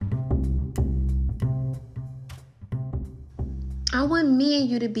I want me and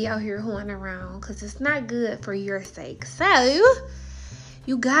you to be out here hooing around because it's not good for your sake. So,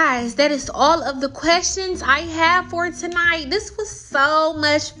 you guys, that is all of the questions I have for tonight. This was so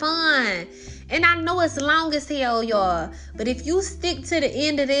much fun. And I know it's long as hell, y'all. But if you stick to the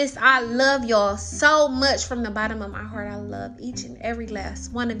end of this, I love y'all so much from the bottom of my heart. I love each and every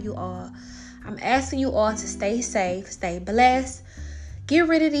last one of you all. I'm asking you all to stay safe, stay blessed. Get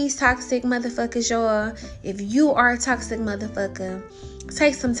rid of these toxic motherfuckers, y'all. If you are a toxic motherfucker,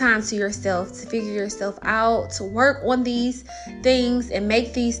 take some time to yourself to figure yourself out, to work on these things and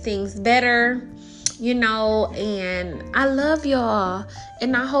make these things better, and I love y'all.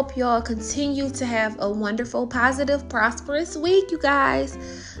 And I hope y'all continue to have a wonderful, positive, prosperous week, you guys.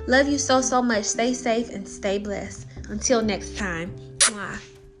 Love you so, so much. Stay safe and stay blessed. Until next time.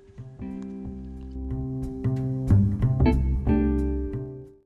 Mwah.